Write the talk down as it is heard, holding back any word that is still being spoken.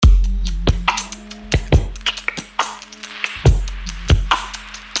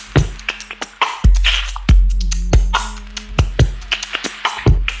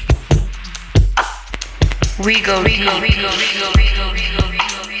We go deep.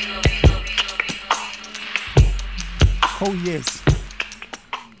 Oh yes,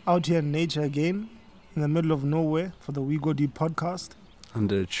 out here in nature again, in the middle of nowhere for the WeGoDeep podcast.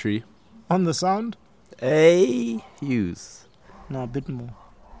 Under a tree. On the sound? Hey, Hughes. No, a bit more.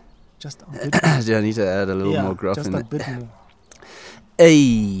 Just a bit more. Do I need to add a little more gruff just in a it? bit more.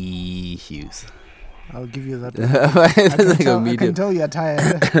 Hey, Hughes. I'll give you that. I can tell you're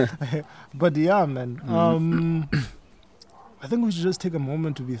tired. But yeah, man. I think we should just take a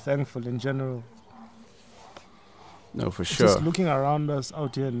moment to be thankful in general. No, for sure. Just looking around us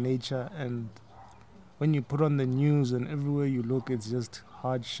out here in nature, and when you put on the news and everywhere you look, it's just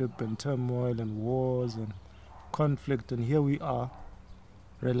hardship and turmoil and wars and conflict. And here we are,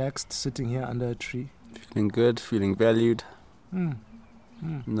 relaxed, sitting here under a tree. Feeling good, feeling valued.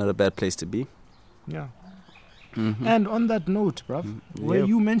 Not a bad place to be. Yeah. Mm-hmm. And on that note, bruv, where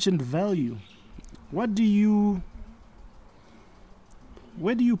you mentioned value, where do you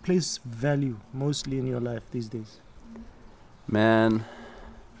place value mostly in your life these days? Man,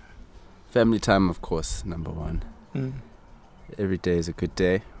 family time, of course, number one. Every day is a good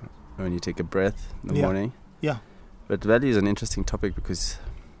day when you take a breath in the morning. Yeah. But value is an interesting topic because,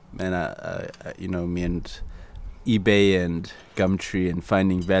 man, me and eBay and Gumtree and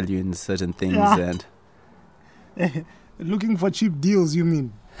finding value in certain things and looking for cheap deals, you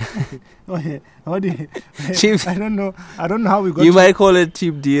mean? Cheap. I don't know how we got. You might call it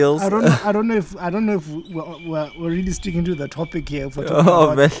cheap deals. I don't know if we're really sticking to the topic here. If we're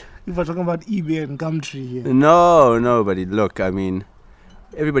talking about eBay and Gumtree here. No, buddy. Look, I mean,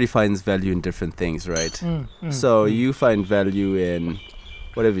 everybody finds value in different things, right? So you find value in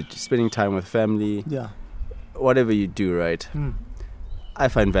whatever, spending time with family. Yeah. Whatever you do, right? I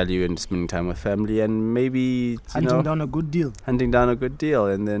find value in spending time with family and maybe hunting down a good deal,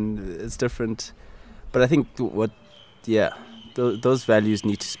 and then it's different. But I think those values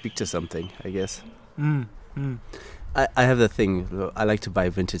need to speak to something, I guess. I have the thing. I like to buy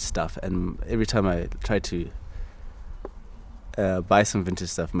vintage stuff, and every time I try to buy some vintage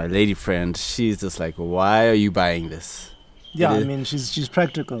stuff, my lady friend, she's just like, "Why are you buying this?" Yeah, I mean, she's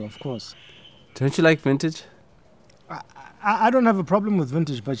practical, of course. Don't you like vintage? I don't have a problem with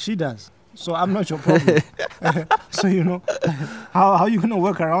vintage, but she does. So I'm not your problem. So, how are you going to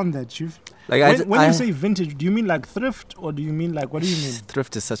work around that, Chief? Like when you say vintage, do you mean like thrift, or do you mean like, what do you mean?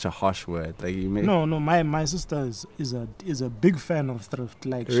 Thrift is such a harsh word. Like No, my sister is a big fan of thrift.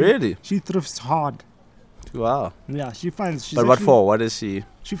 Like really? She thrifts hard. Wow. Yeah, she finds... But what for? What is she?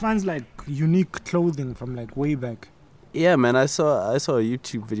 She finds like unique clothing from like way back. Yeah, man, I saw a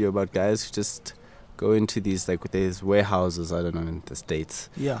YouTube video about guys who just go into these warehouses, I don't know, in the States.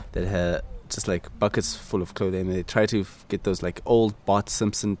 Yeah. That have just like buckets full of clothing. They try to get those like old Bart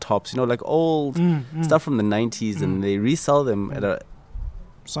Simpson tops, like old stuff from the 90s, and they resell them at a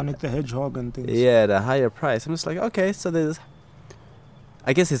Sonic the Hedgehog and things. Yeah, at a higher price. I'm just like, okay, so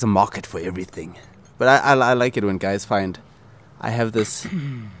I guess there's a market for everything. But I like it when guys find, I have this,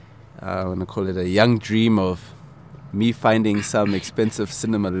 I want to call it a young dream of me finding some expensive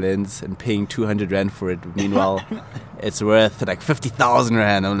cinema lens and paying 200 Rand for it. Meanwhile, it's worth like 50,000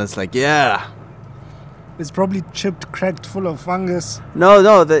 Rand. I'm just like, yeah. It's probably chipped, cracked, full of fungus. No,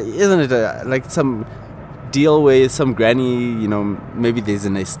 isn't it like some deal where some granny, maybe there's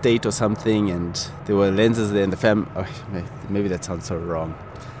an estate or something, and there were lenses there in the family. Oh, maybe that sounds so wrong.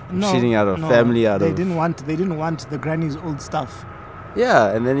 Cheating out of family out they of... They didn't want the granny's old stuff.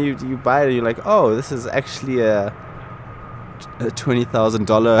 Yeah, and then you buy it and you're like, oh, this is actually a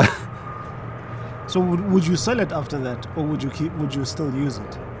 $20,000. So would you sell it after that, or would you still use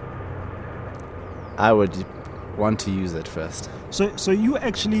it? I would want to use it first. So you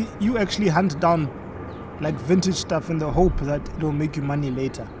actually hunt down like vintage stuff in the hope that it'll make you money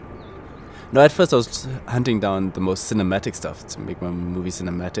later. No, at first I was hunting down the most cinematic stuff to make my movie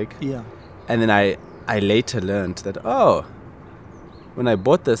cinematic. Yeah. And then I later learned that, when I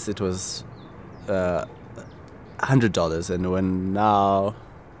bought this, it was $100, and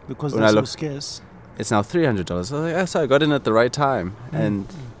because they're so scarce, it's now $300. So I got in at the right time, and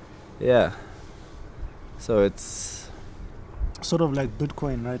yeah. So it's sort of like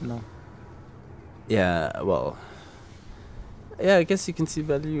Bitcoin right now. Yeah, well, yeah, I guess you can see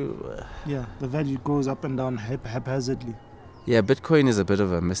value. Yeah, the value goes up and down haphazardly. Yeah, Bitcoin is a bit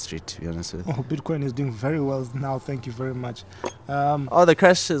of a mystery, to be honest with you. Oh, Bitcoin is doing very well now. Thank you very much. The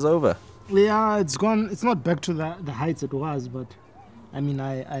crash is over. Yeah, it's gone. It's not back to the heights it was, but I mean,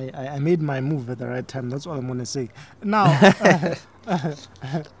 I made my move at the right time. That's all I'm going to say. Now,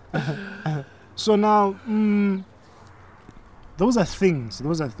 so now, those are things.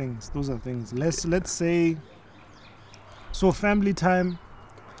 Let's say, so family time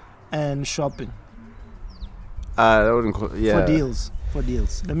and shopping I wouldn't call, yeah. For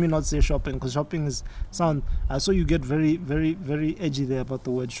deals. Let me not say shopping, because shopping is sound. I saw you get very, very, very edgy there about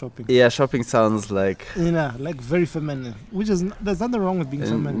the word shopping. Yeah, shopping sounds like... Like very feminine, which is there's nothing wrong with being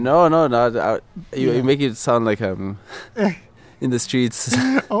feminine. No. You make it sound like I'm in the streets.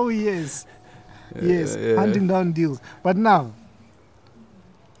 Oh yes, Yeah. hunting down deals. But now,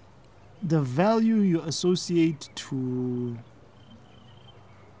 the value you associate to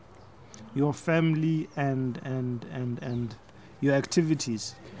your family and your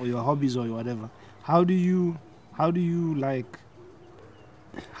activities or your hobbies or whatever, how do you like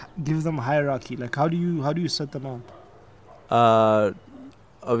give them hierarchy? Like how do you set them up?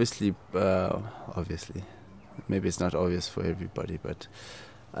 Obviously, maybe it's not obvious for everybody, but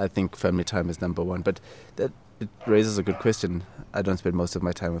I think family time is number one. But that it raises a good question. I don't spend most of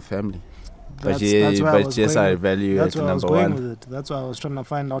my time with family. I value it number one. With it. That's why I was trying to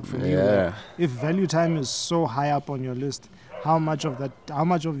find out from you. Like, if value time is so high up on your list, how much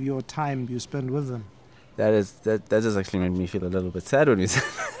of your time do you spend with them? That just actually made me feel a little bit sad when you said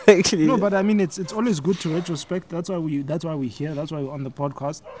that, actually. No, but I mean it's always good to retrospect. That's why we're here. That's why we're on the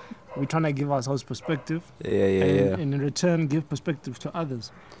podcast. We're trying to give ourselves perspective. And in return give perspective to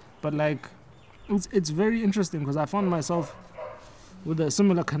others. But like it's very interesting, because I found myself with a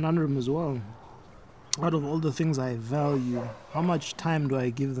similar conundrum as well. Out of all the things I value, how much time do I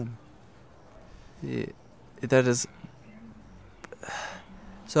give them? Yeah, that is...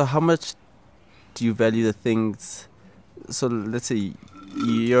 So how much do you value the things? So let's say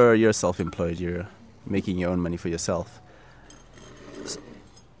you're self-employed, you're making your own money for yourself.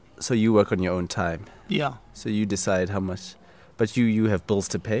 So you work on your own time. Yeah. So you decide how much, but you have bills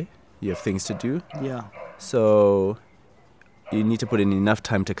to pay, you have things to do. Yeah. So you need to put in enough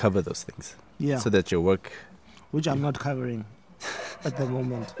time to cover those things. Yeah. So that your work... Which I'm not covering at the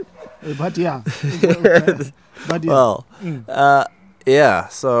moment. But yeah. Well, yeah,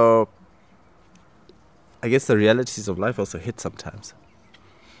 so I guess the realities of life also hit sometimes.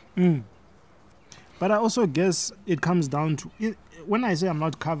 But I also guess it comes down to... When I say I'm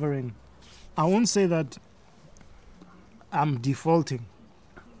not covering, I won't say that I'm defaulting.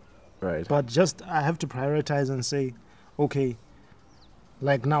 Right. But just I have to prioritize and say, okay,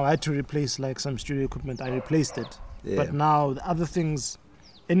 like now I had to replace like some studio equipment. I replaced it. Yeah. But now the other things,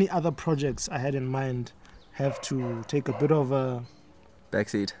 any other projects I had in mind have to take a bit of a...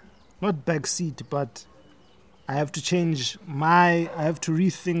 Backseat. Not backseat, but I have to change I have to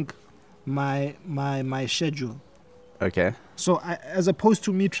rethink my schedule. Okay. So as opposed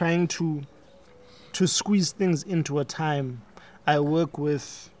to me trying to squeeze things into a time, I look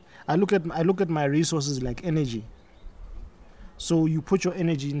at my resources like energy. So you put your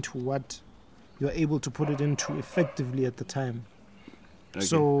energy into what you're able to put it into effectively at the time. Okay.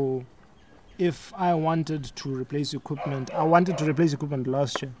 So if I wanted to replace equipment, I wanted to replace equipment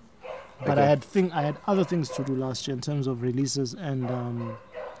last year. But okay. I had other things to do last year in terms of releases and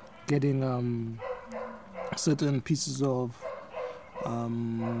getting certain pieces of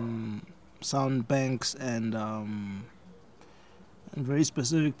sound banks and very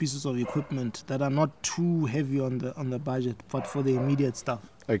specific pieces of equipment that are not too heavy on the budget, but for the immediate stuff.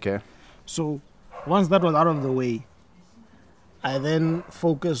 Okay. So once that was out of the way, I then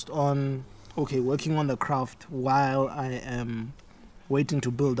focused on working on the craft while I am waiting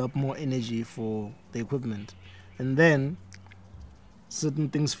to build up more energy for the equipment. And then certain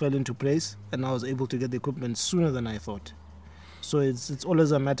things fell into place and I was able to get the equipment sooner than I thought. So it's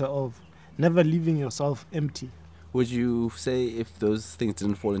always a matter of never leaving yourself empty. Would you say if those things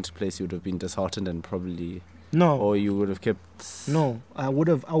didn't fall into place, you would have been disheartened and probably... No. Or you would have kept... No, I would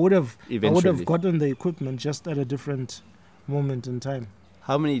have gotten the equipment just at a different moment in time.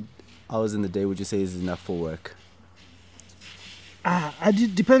 How many hours in the day would you say is enough for work?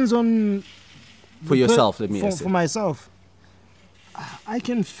 It depends on... For yourself, let me ask. For myself, I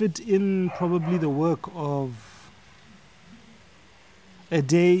can fit in probably the work of a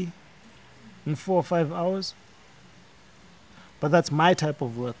day in 4 or 5 hours. But that's my type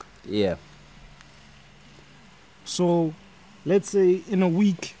of work. Yeah. So, let's say in a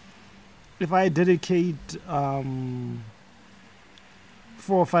week, if I dedicate 4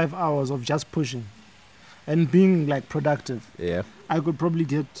 or 5 hours of just pushing and being like productive, yeah, I could probably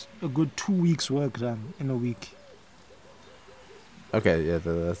get a good 2 weeks work done in a week. Okay, yeah,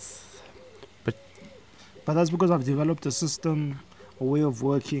 that's... But that's because I've developed a system, a way of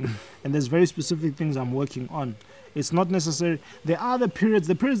working, and there's very specific things I'm working on. It's not necessary. There are the periods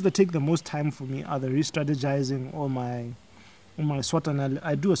that take the most time for me are the re-strategizing all my my SWOT analysis.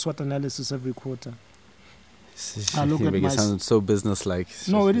 I do a SWOT analysis every quarter. I look You at make my it sound so business-like.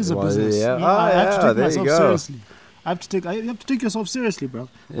 No, it is a Well, business. Yeah. You know, I have to take there you myself go. seriously. You have to take yourself seriously, bro.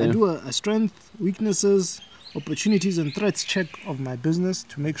 I Yeah. do a strength, weaknesses, opportunities, and threats check of my business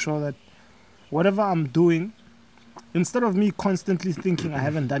to make sure that whatever I'm doing, instead of me constantly thinking I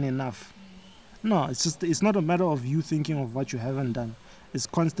haven't done enough, no, it's not a matter of you thinking of what you haven't done. It's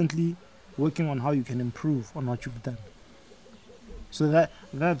constantly working on how you can improve on what you've done. So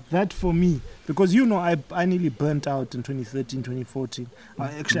that for me, because I nearly burnt out in 2013, 2014.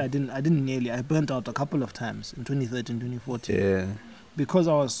 Actually, I didn't nearly. I burnt out a couple of times in 2013, 2014. Yeah. Because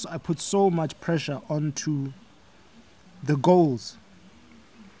I put so much pressure onto the goals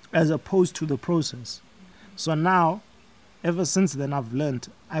as opposed to the process. So now, ever since then, I've learned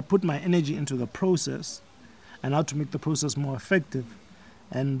I put my energy into the process and how to make the process more effective,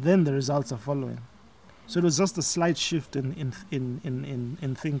 and then the results are following. So it was just a slight shift in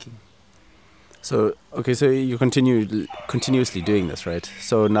thinking. So so you continuously doing this, right?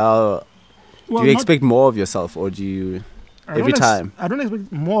 So now, Well, do you expect more of yourself, or do you every time? I don't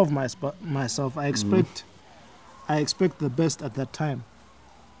expect more of myself. I expect the best at that time.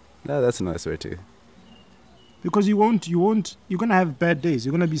 No, that's a nice way to. Because you're gonna have bad days.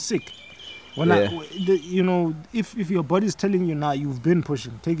 You're gonna be sick. If your body's telling you now you've been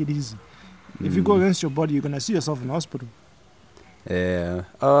pushing, take it easy. If you go against your body, you're gonna see yourself in hospital. Yeah.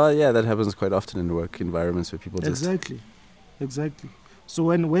 That happens quite often in work environments where people just. Exactly. So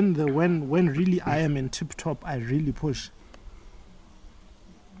when really I am in tip top, I really push.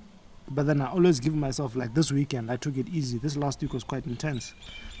 But then I always give myself, like this weekend, I took it easy. This last week was quite intense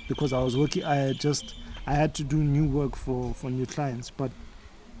because I was working. I had to do new work for new clients. But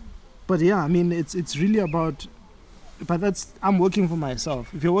yeah, I mean, it's really about. But I'm working for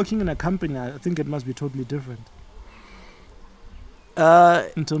myself. If you're working in a company, I think it must be totally different.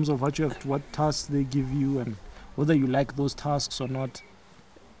 In terms of what tasks they give you and whether you like those tasks or not.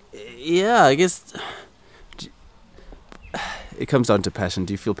 Yeah, I guess it comes down to passion.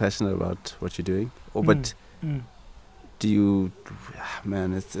 Do you feel passionate about what you're doing, do you?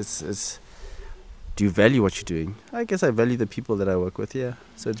 Man, it's. Do you value what you're doing? I guess I value the people that I work with. Yeah,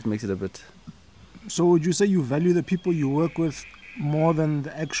 so it makes it a bit. So would you say you value the people you work with more than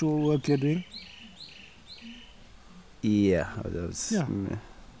the actual work you're doing? Yeah. And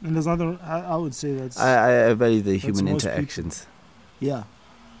there's other. I would say that's. I value the human interactions. Yeah.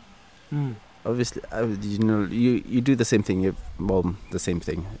 Obviously, you do the same thing. The same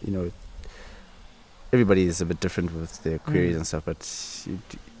thing. Everybody is a bit different with their queries and stuff, but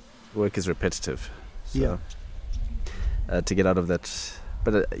work is repetitive. So, to get out of that,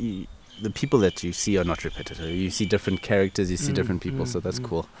 but the people that you see are not repetitive. You see different characters, you see different people, so that's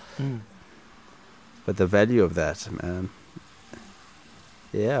cool. But the value of that, man.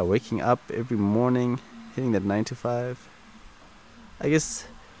 Yeah, waking up every morning, hitting that 9 to 5. I guess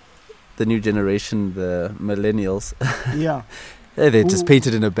the new generation, the millennials. Yeah. They're just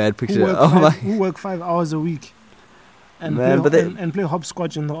painted in a bad picture. Who work 5 hours a week and play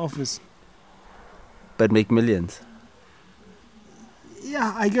hopscotch in the office. But make millions.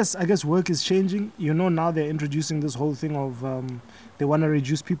 Yeah, I guess work is changing. Now they're introducing this whole thing of they want to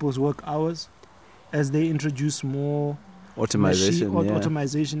reduce people's work hours as they introduce more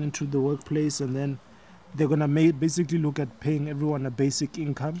automation into the workplace, and then they're gonna basically look at paying everyone a basic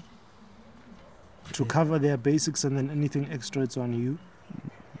income to cover their basics, and then anything extra it's on you.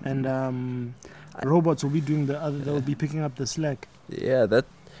 And robots will be doing the other. They'll be picking up the slack. Yeah,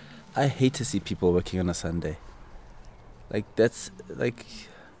 I hate to see people working on a Sunday. It's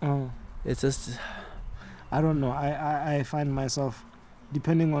just. I don't know. I find myself,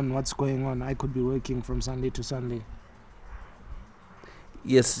 depending on what's going on, I could be working from Sunday to Sunday.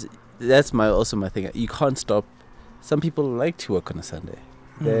 Yes, that's my thing. You can't stop. Some people like to work on a Sunday.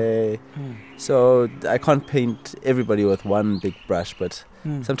 So I can't paint everybody with one big brush, but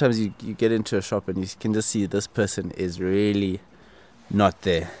sometimes you get into a shop and you can just see this person is really not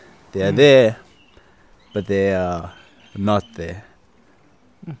there. They are there, but they are not there.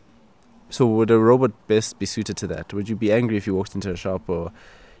 So would a robot best be suited to that? Would you be angry if you walked into a shop, or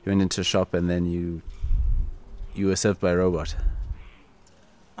you went into a shop and then you were served by a robot?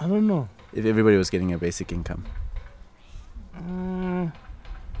 I don't know. If everybody was getting a basic income.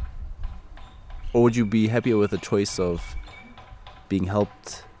 Or would you be happier with the choice of being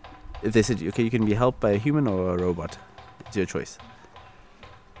helped? If they said, okay, you can be helped by a human or a robot, it's your choice.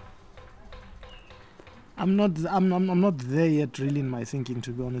 I'm not there yet, really, in my thinking.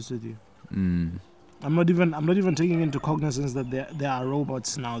 To be honest with you, I'm not even taking into cognizance that there are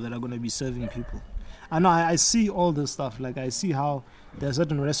robots now that are going to be serving people. I know. I see all this stuff. Like I see how there are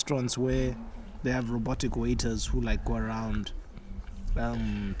certain restaurants where they have robotic waiters who like go around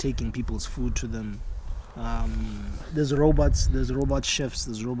taking people's food to them. There's robots. There's robot chefs.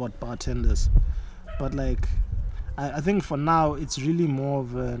 There's robot bartenders. But like, I think for now it's really more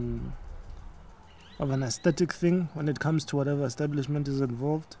of an aesthetic thing when it comes to whatever establishment is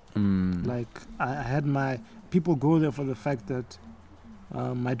involved. Like I had my people go there for the fact that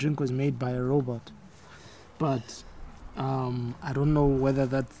my drink was made by a robot, but I don't know whether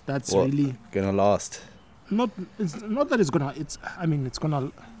that's really gonna last. It's not that it's gonna. It's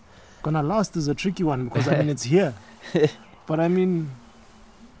gonna last is a tricky one because it's here, but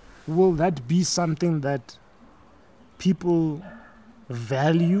will that be something that people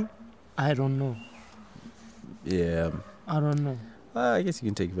value? I don't know. Yeah. I don't know. Well, I guess you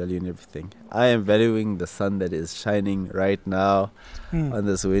can take value in everything. I am valuing the sun that is shining right now on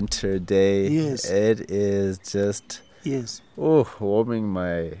this winter day. Yes. It is just warming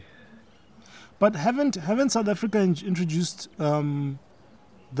my... But haven't South Africa introduced the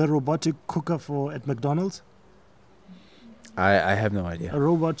robotic cooker at McDonald's? I have no idea. A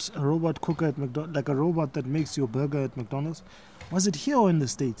robot cooker at McDonald's, like a robot that makes your burger at McDonald's. Was it here or in the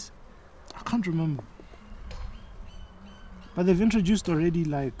States? I can't remember. But they've introduced already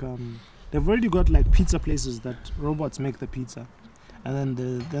they've already got like pizza places that robots make the pizza, and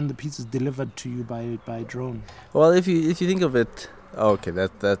then the pizza's delivered to you by drone. Well, if you think of it, okay,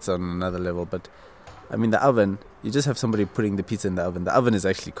 that's on another level. But the oven, you just have somebody putting the pizza in the oven. The oven is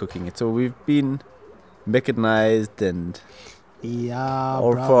actually cooking it. So we've been mechanized and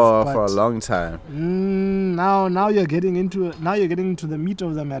for a long time. Now you're getting into the meat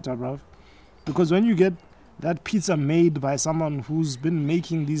of the matter, bruv. Because when you get that pizza made by someone who's been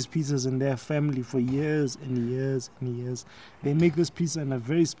making these pizzas in their family for years and years and years, they make this pizza in a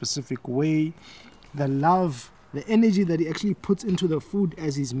very specific way. The love, the energy that he actually puts into the food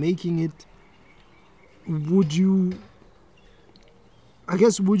as he's making it. Would you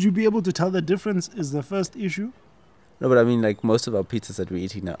be able to tell the difference is the first issue? No, but like most of our pizzas that we're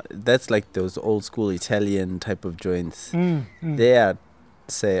eating now, that's like those old school Italian type of joints. They are,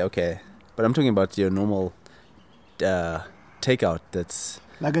 okay, but I'm talking about your normal takeout. That's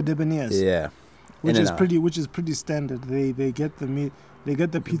like a debonair's. Yeah, which is pretty standard. They get the meat, they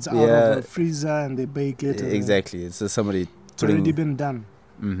get the pizza out of the freezer and they bake it. Exactly, it's just somebody. It's already been done.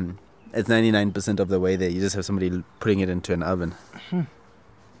 Mm-hmm. It's 99% of the way there. You just have somebody putting it into an oven.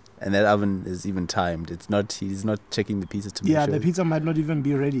 And that oven is even timed. He's not checking the pizza to make sure. Yeah, the pizza might not even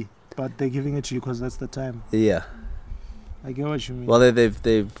be ready, but they're giving it to you because that's the time. Yeah. I get what you mean. Well,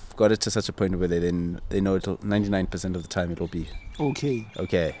 they've got it to such a point where they know 99% of the time it'll be okay.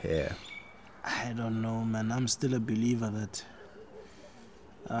 Okay, yeah. I don't know, man. I'm still a believer that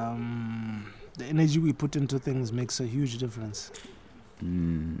the energy we put into things makes a huge difference.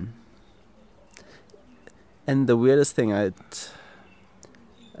 And the weirdest thing, a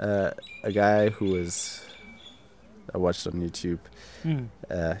guy who I watched on YouTube.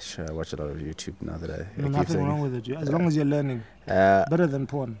 Sure, I watch a lot of YouTube now that I keep nothing saying wrong with it. As long as you're learning, better than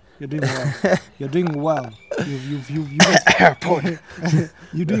porn. You're doing well. You're doing well. Porn.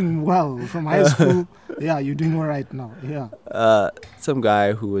 You're doing well from high school. Yeah, you're doing all right now. Yeah. Some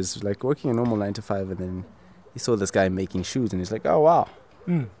guy who was like working a normal 9 to 5, and then he saw this guy making shoes, and he's like, "Oh wow,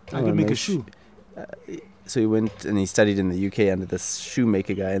 I can make a shoe." So he went and he studied in the UK under this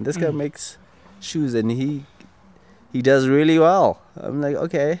shoemaker guy, and this guy makes shoes, and he does really well. I'm like,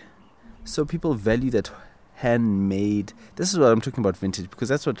 okay, so people value that handmade. This is what I'm talking about, vintage, because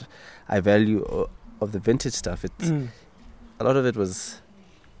that's what I value of the vintage stuff. It's a lot of it was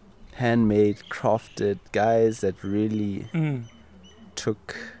handmade, crafted guys that really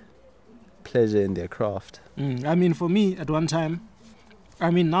took pleasure in their craft. For me, at one time,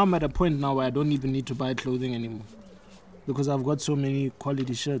 now I'm at a point now where I don't even need to buy clothing anymore because I've got so many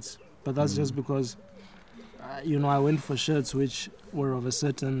quality shirts. But that's just because, I went for shirts which were of a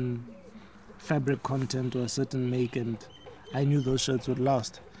certain fabric content or a certain make, and I knew those shirts would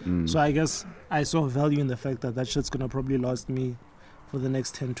last. So I guess I saw value in the fact that shirt's going to probably last me for the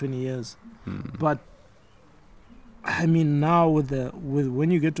next 10, 20 years. But, now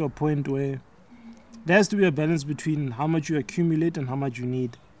when you get to a point where there has to be a balance between how much you accumulate and how much you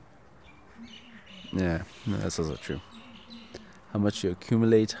need. Yeah, no, that's also true. How much you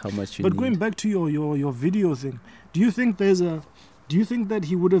accumulate, how much you need. But going back to your video thing, do you think that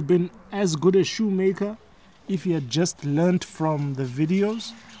he would have been as good a shoemaker if he had just learnt from the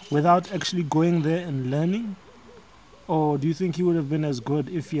videos without actually going there and learning? Or do you think he would have been as good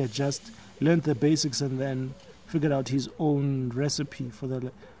if he had just learnt the basics and then figured out his own recipe for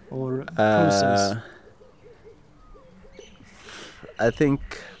the process? I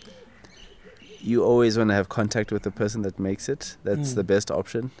think you always want to have contact with the person that makes it. That's the best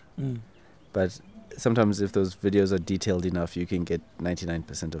option. But sometimes if those videos are detailed enough, you can get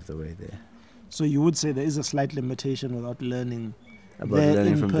 99% of the way there. So you would say there is a slight limitation without learning About there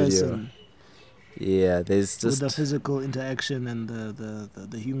learning in from person video. Yeah, there's with just the physical interaction and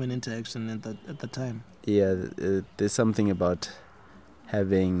the human interaction at the time. there's something about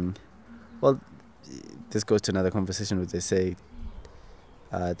having. Well, this goes to another conversation where they say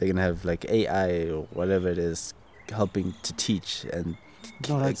they're gonna have like AI or whatever it is helping to teach, and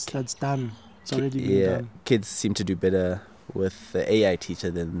No, that's done. It's already been done. Kids seem to do better with the AI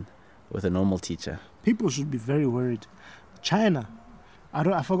teacher than with a normal teacher. People should be very worried. China,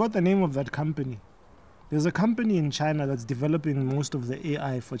 I forgot the name of that company. There's a company in China that's developing most of the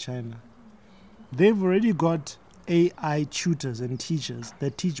AI for China. They've already got AI tutors and teachers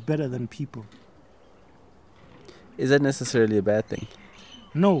that teach better than people. Is that necessarily a bad thing?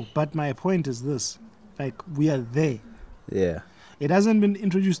 No, but my point is this. Like, we are there. Yeah. It hasn't been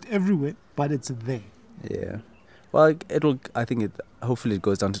introduced everywhere, but it's there. Yeah. Well, hopefully it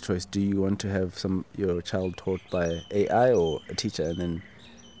goes down to choice. Do you want to have your child taught by AI or a teacher, and then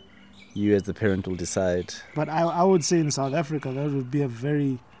you as the parent will decide? But I would say in South Africa that would be a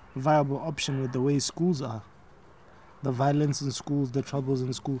very viable option with the way schools are. The violence in schools, the troubles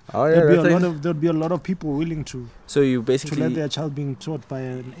in school. Oh yeah, there'd be a lot of people willing to. So you basically to let their child being taught by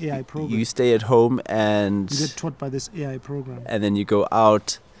an AI program. You stay at home and you get taught by this AI program, and then you go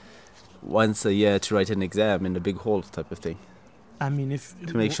out once a year to write an exam in a big hall type of thing. I mean,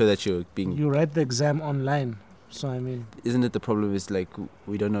 to make sure that you write the exam online. So I mean, isn't it the problem is like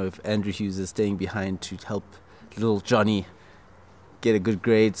we don't know if Andrew Hughes is staying behind to help little Johnny get a good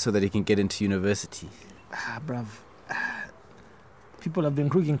grade so that he can get into university? Bruv. People have been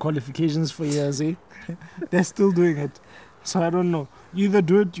cooking qualifications for years, eh? They're still doing it. So I don't know. You either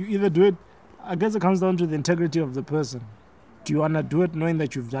do it. I guess it comes down to the integrity of the person. Do you want to do it knowing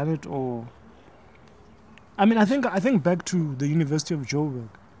that you've done it, or... I mean, I think back to the University of Joburg.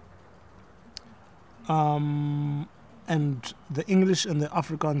 And the English and the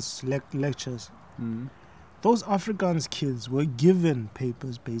Afrikaans lectures. Those Afrikaans kids were given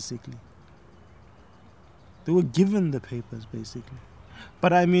papers, basically. They were given the papers, basically.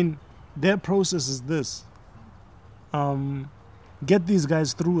 But I mean, their process is this. Get these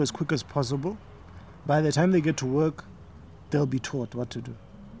guys through as quick as possible. By the time they get to work, they'll be taught what to do.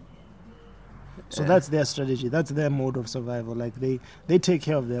 So that's their strategy. That's their mode of survival. Like, they take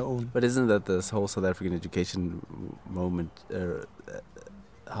care of their own. But isn't that this whole South African education moment,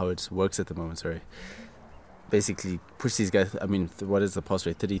 how it works at the moment, sorry. Basically, push these guys, I mean, what is the pass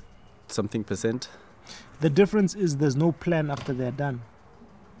rate, 30-something%? The difference is there's no plan after they're done.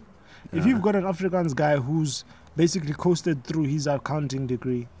 If you've got an Afrikaans guy who's basically coasted through his accounting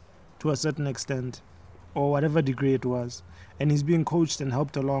degree to a certain extent, or whatever degree it was, and he's being coached and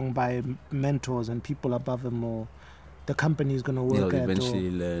helped along by mentors and people above him, or the company is going to work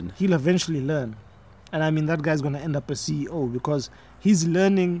He'll eventually learn. And I mean, that guy's going to end up a CEO because he's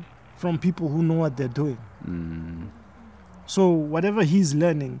learning from people who know what they're doing. So whatever he's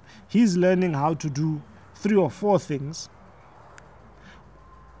learning how to do 3 or 4 things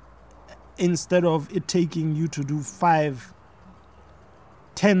instead of it taking you to do 5,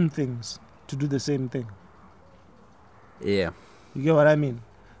 10 things to do the same thing. Yeah. You get what I mean?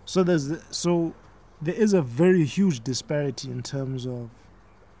 So there is a very huge disparity in terms of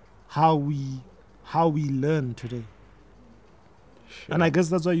how we learn today. Sure. And I guess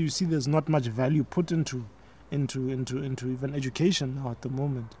that's why you see there's not much value put into even education now at the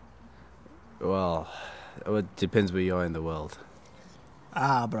moment. Well, it depends where you are in the world.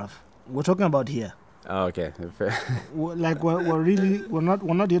 Bruv, we're talking about here. Oh, okay. Like we're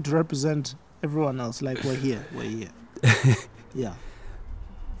not here to represent everyone else. Like we're here. Yeah.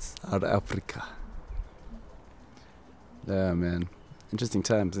 South Africa. Yeah, man. Interesting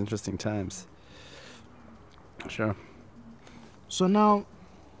times. Sure. So now,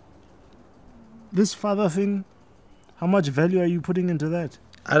 this father thing, how much value are you putting into that?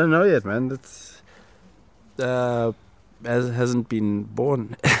 I don't know yet, man. That's hasn't been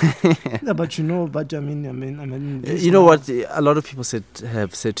born. Yeah, but I mean. You know what? A lot of people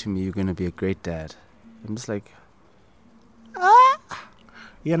have said to me, "You're going to be a great dad." I'm just like,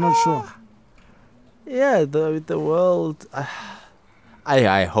 You're not sure. Yeah, the world.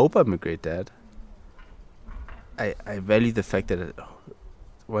 I hope I'm a great dad. I value the fact that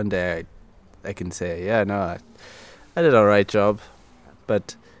one day I can say, yeah, no, I did a right job,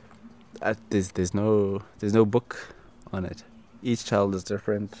 but there's no book on it. Each child is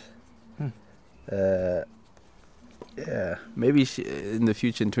different. Yeah, maybe in the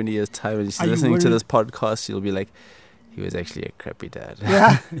future, in 20 years' time, when she's Are you listening to worried? this podcast, she'll be like, he was actually a crappy dad.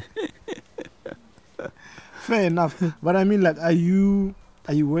 Yeah. Fair enough. But I mean, like, are you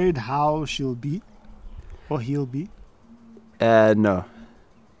worried how she'll be or he'll be? No.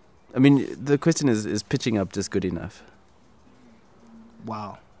 I mean, the question is pitching up just good enough?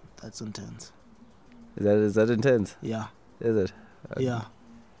 Wow, that's intense. Is that intense? Yeah. Is it? Yeah.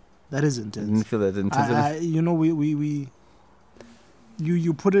 That is I didn't intense. feel that intense enough. You know,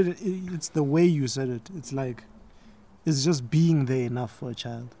 you put it, it's the way you said it. It's like, it's just being there enough for a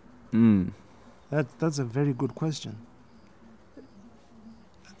child. That's a very good question.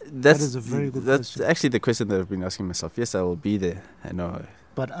 That is a very good That's question. actually the question that I've been asking myself. Yes, I will be there. I know.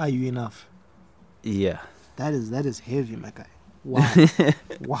 But are you enough? Yeah. That is heavy, my guy.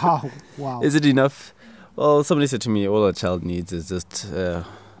 Wow. Wow. Is it enough? Well, somebody said to me, all a child needs is just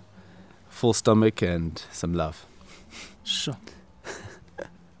full stomach and some love. Sure.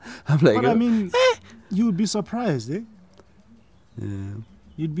 I'm like, But I mean, you would be surprised, eh? yeah.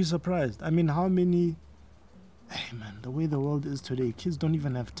 You'd be surprised. I mean, how many... Hey, man, the way the world is today, kids don't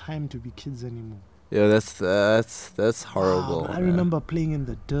even have time to be kids anymore. Yeah, that's horrible. Wow, I remember playing in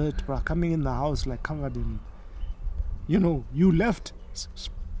the dirt, bro, coming in the house like covered in... You know, you left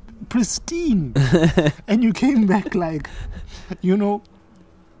pristine and you came back like, you know,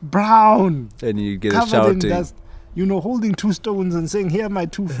 brown, And you get a covered shouting. in dust, you know, holding 2 stones and saying, here are my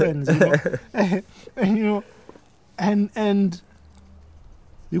 2 friends, you know. And, you know, and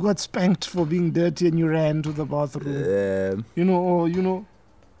you got spanked for being dirty and you ran to the bathroom. You know, or, you know,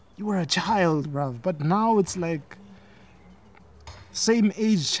 you were a child, bruv. But now it's like, same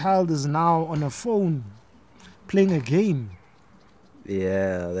age child is now on a phone playing a game.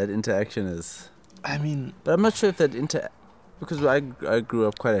 Yeah, that interaction is... I mean... But I'm not sure if that because I grew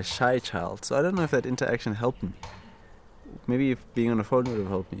up quite a shy child, so I don't know if that interaction helped me. Maybe if being on the phone would have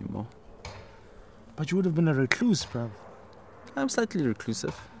helped me more. But you would have been a recluse, bruv. I'm slightly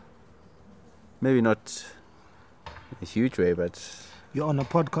reclusive. Maybe not in a huge way, but... You're on a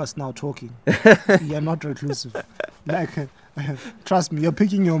podcast now talking. You're not reclusive. Like, trust me, you're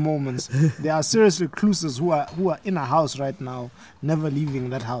picking your moments. There are serious recluses who are in a house right now, never leaving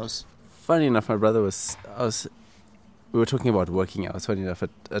that house. Funny enough, my brother we were talking about working hours. Funny enough,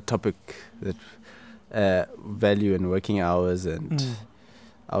 a topic that value in working hours, and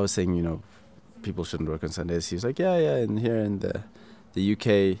I was saying, you know, people shouldn't work on Sundays. He was like, yeah, and here in the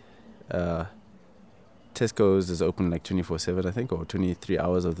UK, Tesco's is open like 24/7, I think, or 23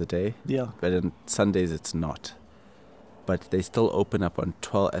 hours of the day. Yeah. But on Sundays it's not. But they still open up at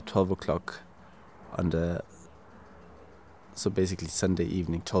 12 o'clock so basically Sunday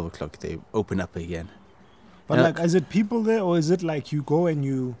evening, 12 o'clock, they open up again. But Yeah. like, is it people there, or is it like you go and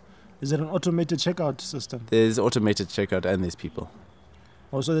is it an automated checkout system? There's automated checkout and there's people.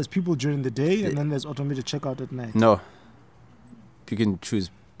 Oh, so there's people during the day and then there's automated checkout at night. No. You can choose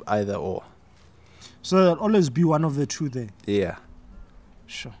either or. So there'll always be one of the two there. Yeah.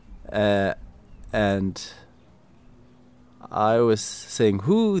 Sure. And I was saying,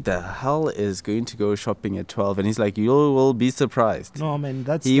 who the hell is going to go shopping at 12? And he's like, you will be surprised. No, man,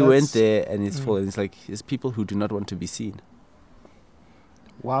 He went there and it's full. And it's like, it's people who do not want to be seen.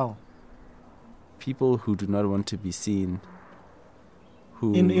 Wow. People who do not want to be seen.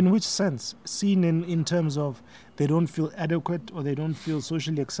 Who In which sense? Seen in terms of they don't feel adequate, or they don't feel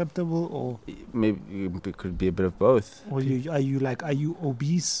socially acceptable, or maybe it could be a bit of both. are you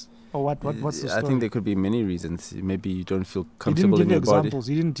obese, or what? What's the story? I think there could be many reasons. Maybe you don't feel He didn't comfortable give in your examples.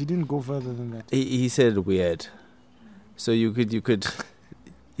 body. He didn't go further than that. He said weird. So you could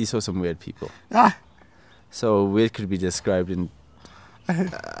he saw some weird people. Ah. So weird could be described in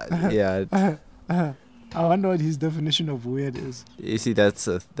yeah. I wonder what his definition of weird is. You see, that's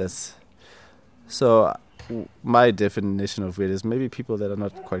so. My definition of weird is maybe people that are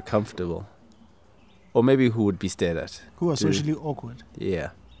not quite comfortable, or maybe who would be stared at. Who are socially awkward. Yeah.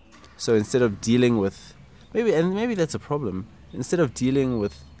 So instead of dealing with maybe that's a problem. Instead of dealing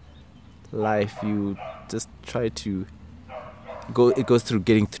with life, you just try to go. It goes through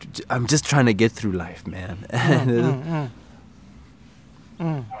getting through. I'm just trying to get through life, man.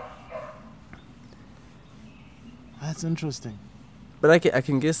 That's interesting. But I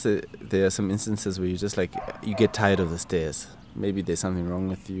can guess that there are some instances where you just like, you get tired of the stairs. Maybe there's something wrong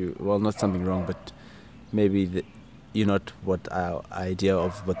with you. Well, not something wrong, but maybe you're not what our idea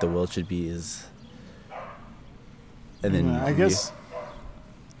of what the world should be is. And then I guess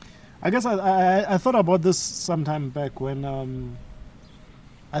I thought about this sometime back when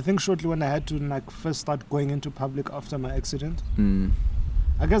I think shortly when I had to like first start going into public after my accident.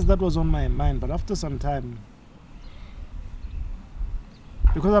 I guess that was on my mind, but after some time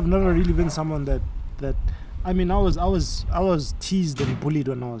because I've never really been someone that I mean, I was teased and bullied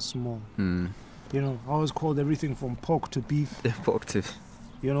when I was small. You know, I was called everything from pork to beef. Pork to.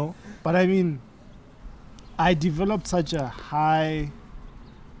 You know, but I mean, I developed such a high.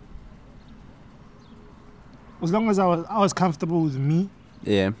 As long as I was comfortable with me.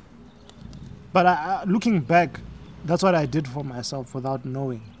 Yeah. But looking back, that's what I did for myself without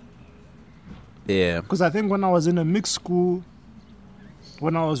knowing. Yeah. Because I think when I was in a mixed school,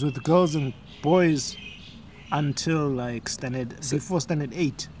 when I was with girls and boys, until like before standard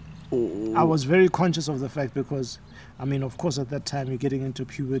 8, I was very conscious of the fact because, I mean, of course, at that time you're getting into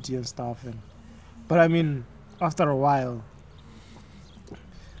puberty and stuff, but I mean, after a while,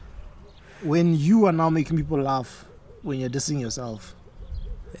 when you are now making people laugh when you're dissing yourself,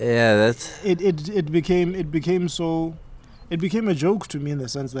 yeah, that's it became a joke to me in the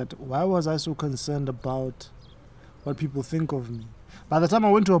sense that why was I so concerned about what people think of me? By the time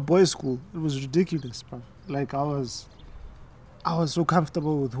I went to a boys' school, it was ridiculous, bro. Like I was so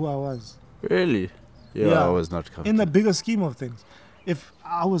comfortable with who I was. really. Yeah, I was not comfortable. In the bigger scheme of things, if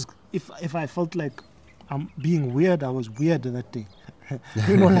I felt like I'm being weird, I was weird that day.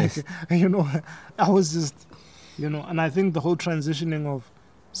 You know, like I was just, and I think the whole transitioning of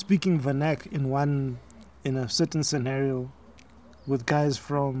speaking vernac in a certain scenario with guys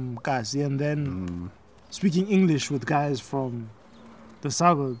from Kasi and then speaking English with guys from the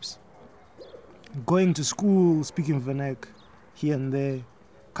suburbs, going to school speaking vernac here and there,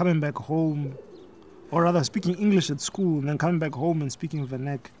 coming back home, or rather speaking English at school and then coming back home and speaking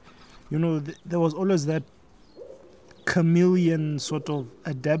vernac. There was always that chameleon sort of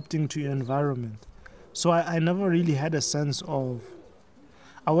adapting to your environment. So I never really had a sense of,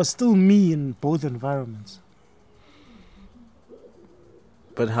 I was still me in both environments.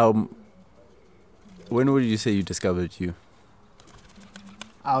 But when would you say you discovered you?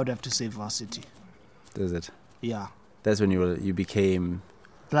 I would have to say varsity. Does it? Yeah. That's when you became...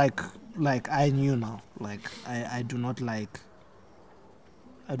 Like I knew now. Like I do not like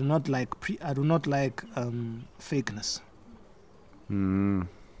fakeness.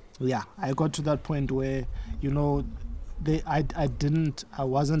 Yeah, I got to that point where I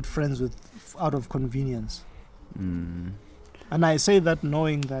wasn't friends with out of convenience. And I say that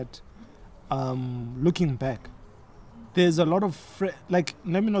knowing that, looking back, there's a lot of let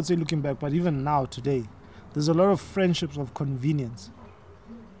me not say looking back, but even now today, there's a lot of friendships of convenience.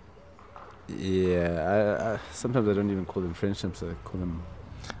 Yeah, sometimes I don't even call them friendships. I call them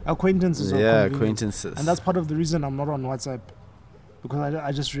acquaintances. Yeah, acquaintances. And that's part of the reason I'm not on WhatsApp, because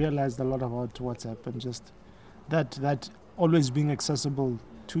I just realized a lot about WhatsApp and just that always being accessible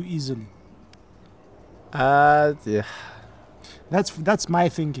too easily. Yeah. That's my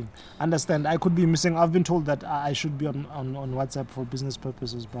thinking. Understand? I could be missing. I've been told that I should be on WhatsApp for business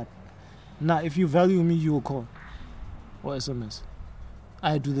purposes, but if you value me, you will call or SMS.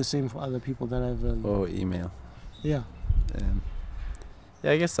 I do the same for other people that I value. Or email. Yeah.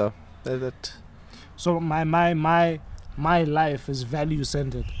 Yeah, I guess so. That. So my life is value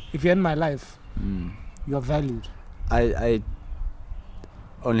centered. If you're in my life, you are valued. I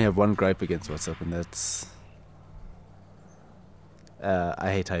only have one gripe against WhatsApp, and that's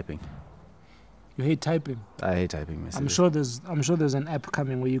I hate typing. You hate typing? I hate typing messages. I'm sure there's an app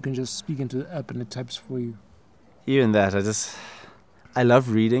coming where you can just speak into the app and it types for you. Even that, I love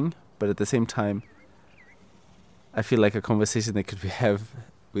reading, but at the same time, I feel like a conversation that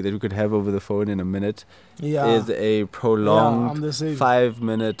we could have over the phone in a minute is a prolonged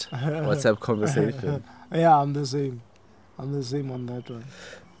 5-minute WhatsApp conversation. Yeah, I'm the same on that one.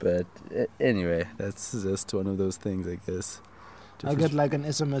 But anyway, that's just one of those things, I guess. I get like an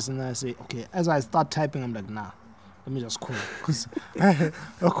SMS and I say, okay, as I start typing, I'm like, nah, let me just call. Because a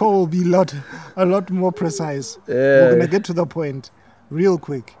call will be a lot more precise. We're going to get to the point real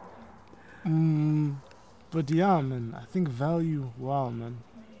quick. But yeah, man, I think value, wow, man.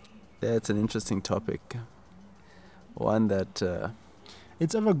 Yeah, it's an interesting topic. One that...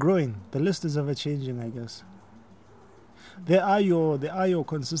 it's ever growing. The list is ever changing, I guess. There are your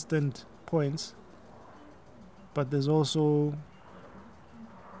consistent points, but there's also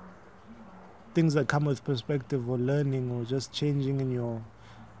things that come with perspective or learning or just changing in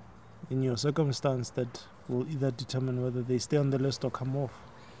your circumstance that will either determine whether they stay on the list or come off.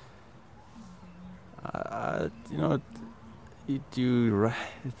 Do you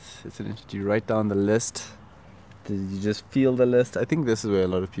write down the list? Do you just feel the list? I think this is where a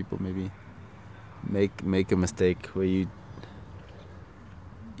lot of people maybe make a mistake, where you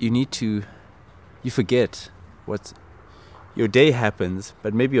forget what your day happens,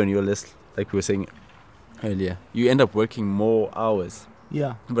 but maybe on your list, like we were saying earlier, you end up working more hours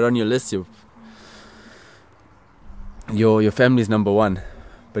Yeah. But on your list, your family's number one,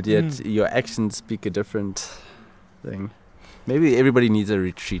 but yet your actions speak a different thing. Maybe everybody needs a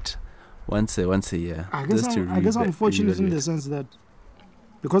retreat once a year. I guess I'm fortunate in the sense that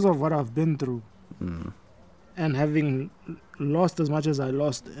because of what I've been through and having lost as much as I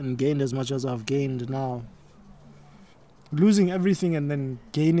lost and gained as much as I've gained now, losing everything and then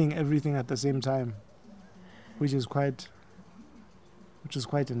gaining everything at the same time, which is quite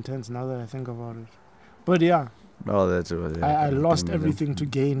intense now that I think about it. But yeah, I lost everything to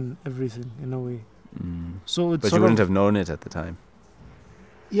gain everything in a way. So it's but you wouldn't have known it at the time.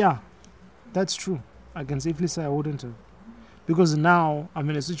 Yeah, that's true. I can safely say I wouldn't have. Because now I'm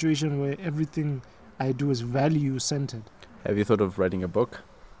in a situation where everything I do is value centered. Have you thought of writing a book?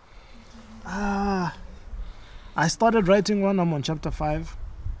 I started writing one. I'm on chapter 5.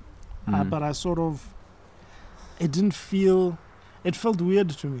 But it felt weird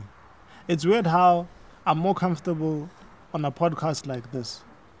to me. It's weird how I'm more comfortable on a podcast like this,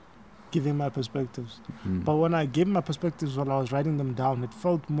 giving my perspectives. But when I gave my perspectives while I was writing them down,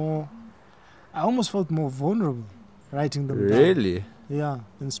 I almost felt more vulnerable writing them down. Really? Yeah,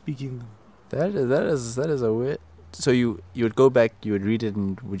 than speaking them. That is a weird. So you would go back, you would read it,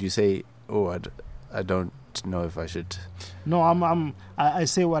 and would you say, "Oh, I don't know if I should"? No, I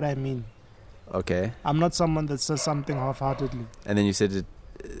say what I mean. Okay. I'm not someone that says something half-heartedly. And then you said it.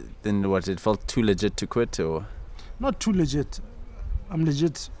 Then what? It felt too legit to quit, or? Not too legit. I'm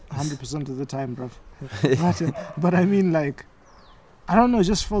legit 100% of the time, bruv. but I mean, like, I don't know. It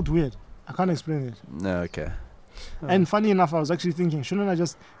just felt weird. I can't explain it. No, okay. And funny enough, I was actually thinking,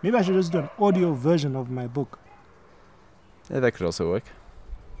 maybe I should just do an audio version of my book. Yeah, that could also work.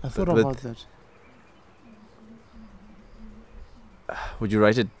 I thought about that. Would you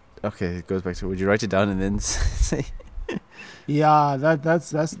write it? Okay, it goes back to, would you write it down and then say? Yeah,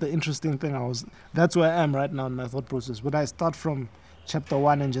 that's the interesting thing. That's where I am right now in my thought process. Would I start from chapter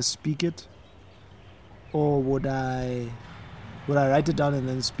 1 and just speak it, or would I write it down and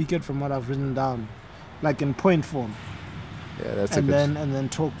then speak it from what I've written down, like in point form? Yeah, that's and then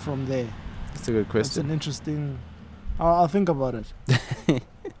talk from there. That's a good question. That's an interesting. I'll think about it.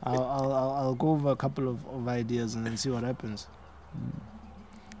 I'll go over a couple of ideas and then see what happens.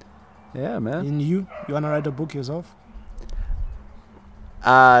 Yeah, man. And you wanna write a book yourself?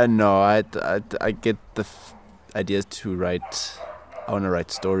 No. I get the ideas to write. I want to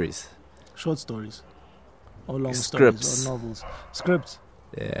write stories. Short stories, or long Scripts. stories, or novels. Scripts.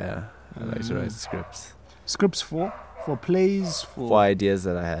 Yeah, I like to write scripts. Scripts for plays, for ideas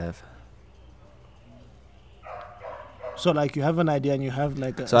that I have. So like you have an idea and you have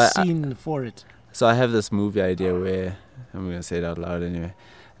like a scene for it. So I have this movie idea where, I'm going to say it out loud anyway.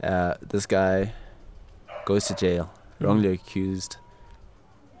 This guy goes to jail, wrongly accused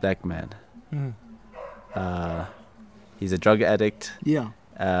black man. He's a drug addict. Yeah.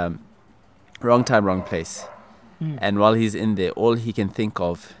 Wrong time, wrong place. And while he's in there, all he can think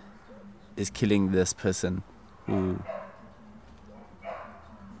of is killing this person who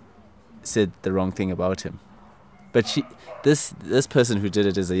said the wrong thing about him. But this person who did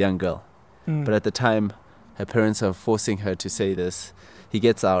it is a young girl. But at the time, her parents are forcing her to say this. He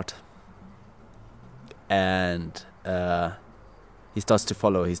gets out, and he starts to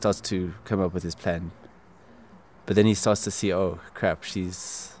follow. He starts to come up with his plan. But then he starts to see, oh crap,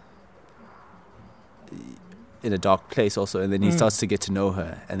 she's in a dark place also. And then he starts to get to know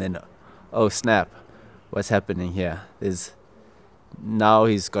her. And then, oh snap, what's happening here? Now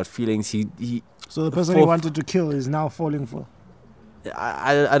he's got feelings. So the person he wanted to kill is now falling for.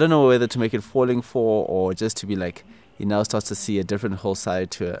 I don't know whether to make it falling for or just to be like, he now starts to see a different whole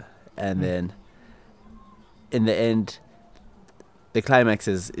side to her. And then in the end, the climax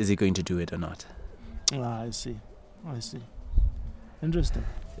is he going to do it or not? I see. Interesting.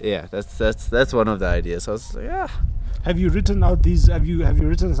 Yeah, that's one of the ideas. So I was like, yeah. Have you written out these? Have you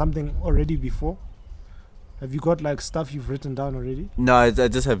written something already before? Have you got like stuff you've written down already? No, I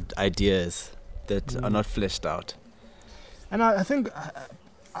just have ideas that are not fleshed out. And I think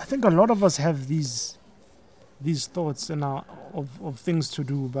a lot of us have these thoughts of things to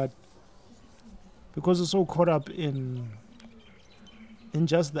do, but because we're so caught up in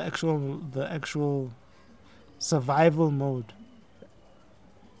just the actual survival mode,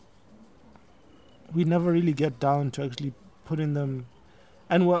 we never really get down to actually putting them.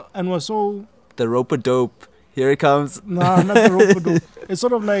 And we're so the rope-a-dope. Here it comes. Nah, not the rope-a-dope. It's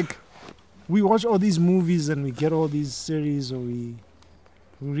sort of like we watch all these movies and we get all these series or we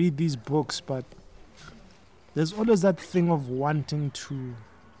read these books, but there's always that thing of wanting to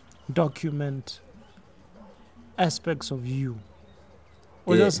document aspects of you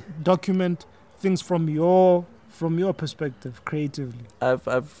or Yeah. just document things from your perspective creatively?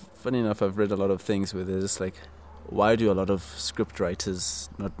 Funny enough, I've read a lot of things where they're just like, why do a lot of script writers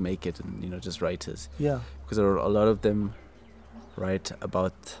not make it, and just writers? Yeah. Because a lot of them write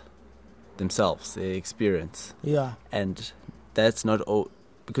about themselves, their experience, Yeah. and that's not all.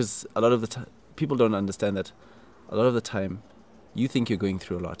 Because a lot of the time, people don't understand that. A lot of the time, you think you're going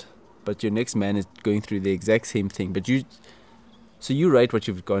through a lot, but your next man is going through the exact same thing. But so you write what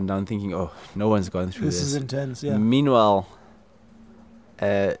you've gone down, thinking, oh, no one's gone through this. This is intense. Yeah. Meanwhile,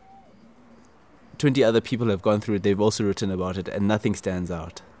 20 other people have gone through it. They've also written about it, and nothing stands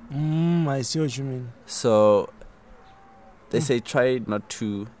out. I see what you mean. So they say try not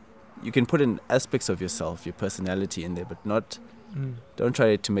to. You can put in aspects of yourself, your personality in there, but not. Don't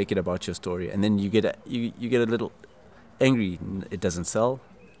try to make it about your story. And then you get a little angry. It doesn't sell.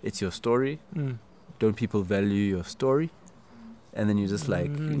 It's your story. Don't people value your story? And then you just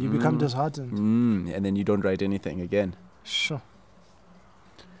you become disheartened. And then you don't write anything again. Sure.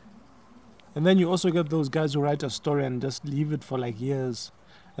 And then you also get those guys who write a story and just leave it for like years,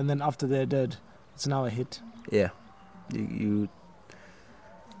 and then after they're dead, it's now a hit. Yeah,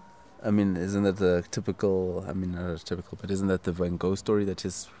 I mean, isn't that the typical? I mean, not typical, but isn't that the Van Gogh story that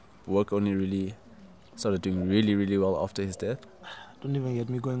his work only really started doing really, really well after his death? Don't even get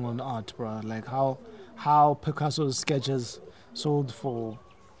me going on art, bro. Like how Picasso's sketches sold for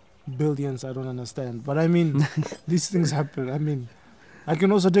billions, I don't understand. But I mean, these things happen. I mean, I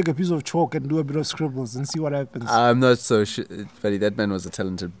can also take a piece of chalk and do a bit of scribbles and see what happens. I'm not so buddy. That man was a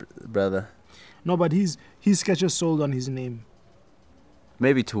talented brother. No, but his sketches sold on his name.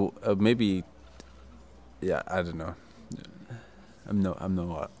 Maybe yeah, I don't know. I'm no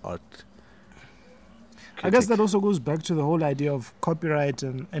art critic. I guess that also goes back to the whole idea of copyright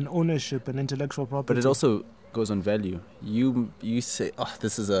and ownership and intellectual property. But it also goes on value. You say, oh,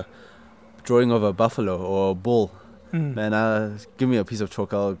 this is a drawing of a buffalo or a bull. Man, give me a piece of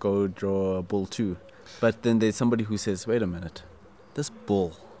chalk, I'll go draw a bull too. But then there's somebody who says, wait a minute, this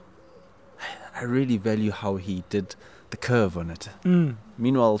bull, I really value how he did the curve on it.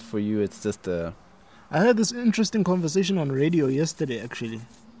 Meanwhile, for you, it's just a... I had this interesting conversation on radio yesterday, actually,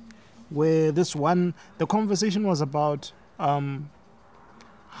 where the conversation was about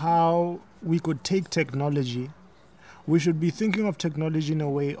how we could take technology. We should be thinking of technology in a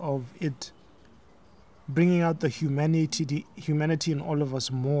way of it bringing out the humanity in all of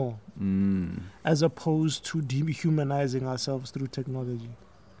us more, as opposed to dehumanizing ourselves through technology.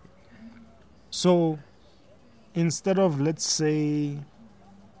 So instead of, let's say,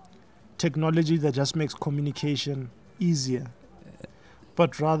 technology that just makes communication easier,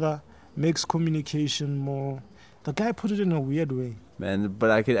 but rather makes communication more... The guy put it in a weird way. Man,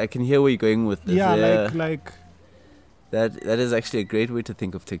 but I can hear where you're going with this. Yeah, like that is actually a great way to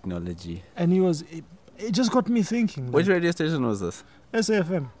think of technology. And it just got me thinking. Which radio station was this?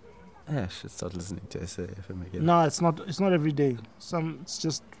 SAFM. Yeah, I should start listening to SAFM again. No, it's not every day. It's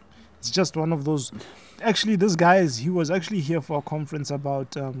just one of those. Actually, this guy he was actually here for a conference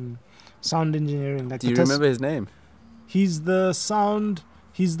about sound engineering. Like, do you remember his name? He's the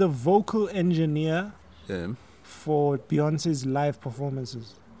vocal engineer for Beyonce's live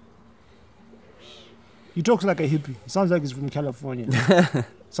performances. He talks like a hippie. He sounds like he's from California.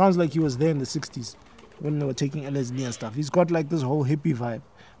 Sounds like he was there in the 60s when they were taking LSD and stuff. He's got like this whole hippie vibe.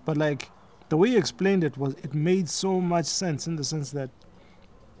 But like the way he explained it made so much sense, in the sense that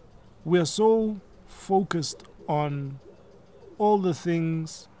we're so focused on all the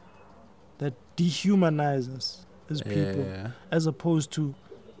things that dehumanize us as people, as opposed to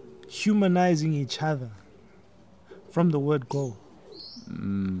humanizing each other from the word go.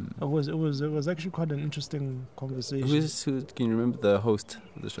 It was actually quite an interesting conversation. Who can you remember the host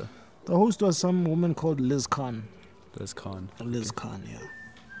of the show? The host was some woman called Liz Khan. Liz Khan, yeah.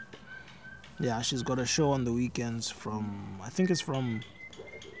 Yeah, she's got a show on the weekends from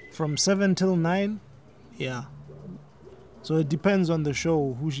 7 till 9. Yeah. So it depends on the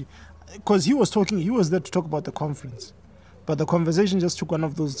show because he was there to talk about the conference. But the conversation just took one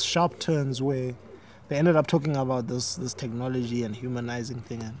of those sharp turns where they ended up talking about this technology and humanizing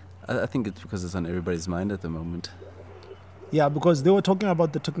thing. And I think it's because it's on everybody's mind at the moment. Yeah, because they were talking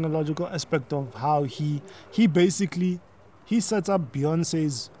about the technological aspect of how he basically sets up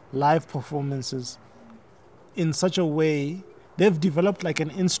Beyonce's live performances in such a way. They've developed like an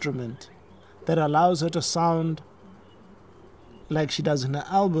instrument that allows her to sound like she does in her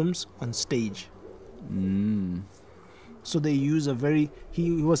albums on stage. So they use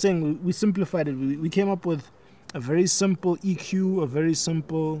he was saying we simplified it. We came up with a very simple EQ, a very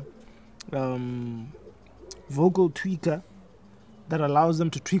simple vocal tweaker that allows them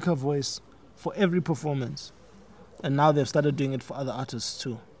to tweak her voice for every performance. And now they've started doing it for other artists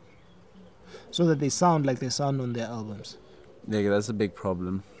too. So that they sound like they sound on their albums. Yeah, that's a big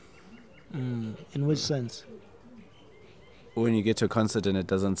problem. In which sense? When you get to a concert and it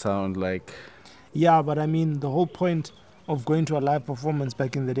doesn't sound like... Yeah, but I mean, the whole point of going to a live performance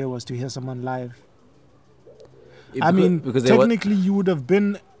back in the day was to hear someone live. Because technically you would have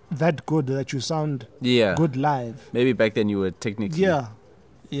been that good that you sound good live. Maybe back then you were technically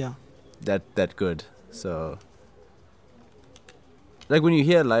that good. So, like when you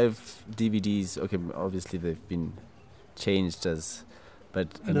hear live DVDs, okay, obviously they've been changed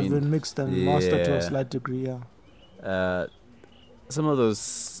but they've been mixed and mastered to a slight degree. Some of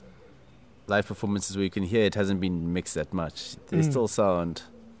those live performances where you can hear it hasn't been mixed that much. They still sound...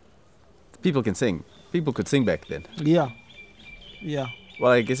 People can sing. People could sing back then. Yeah.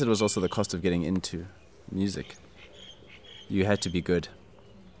 Well, I guess it was also the cost of getting into music. You had to be good.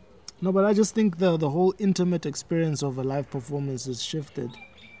 No, but I just think the whole intimate experience of a live performance has shifted.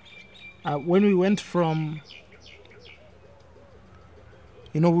 When we went from...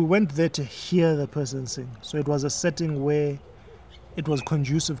 we went there to hear the person sing. So it was a setting where it was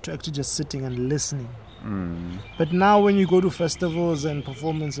conducive to actually just sitting and listening. But now when you go to festivals and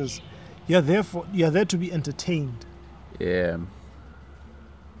performances, you're there to be entertained. Yeah.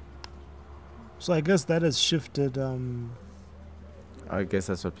 So I guess that has shifted. I guess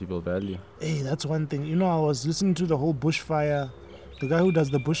that's what people value. Hey, that's one thing. I was listening to the whole bushfire. The guy who does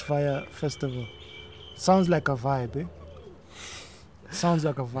the bushfire festival. Sounds like a vibe, eh? Sounds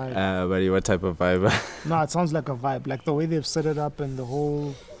like a vibe. Buddy, what type of vibe? No, it sounds like a vibe. Like the way they've set it up and the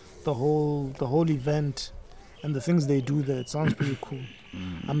whole event and the things they do there. It sounds pretty cool.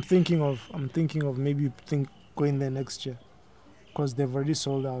 I'm thinking of maybe going there next year because they've already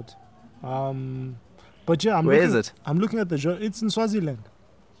sold out. But yeah, where is it? I'm looking at it's in Swaziland.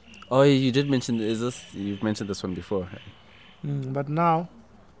 Oh, you did mention you've mentioned this one before. But now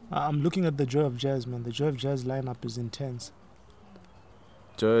I'm looking at the Joy of Jazz, man. The Joy of Jazz lineup is intense.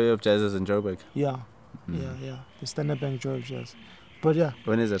 Joy of Jazz is in Joburg. Yeah. The Standard Bank Joy of Jazz. But yeah.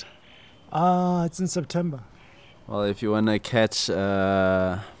 When is it? It's in September. Well, if you want to catch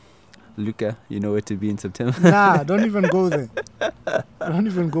Luca, you know where to be in September. Nah, don't even go there.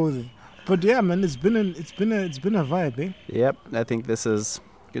 But yeah, man, it's been a vibe, eh? Yep, I think this is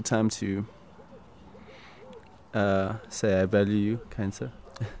a good time to say I value you, kind sir.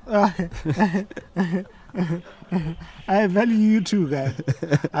 I value you too, guy.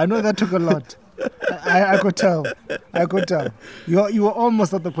 I know that took a lot. I could tell. You were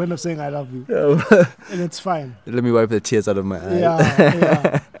almost at the point of saying I love you. And it's fine. Let me wipe the tears out of my eyes.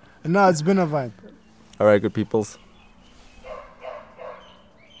 Yeah. No, it's been a vibe. All right, good peoples.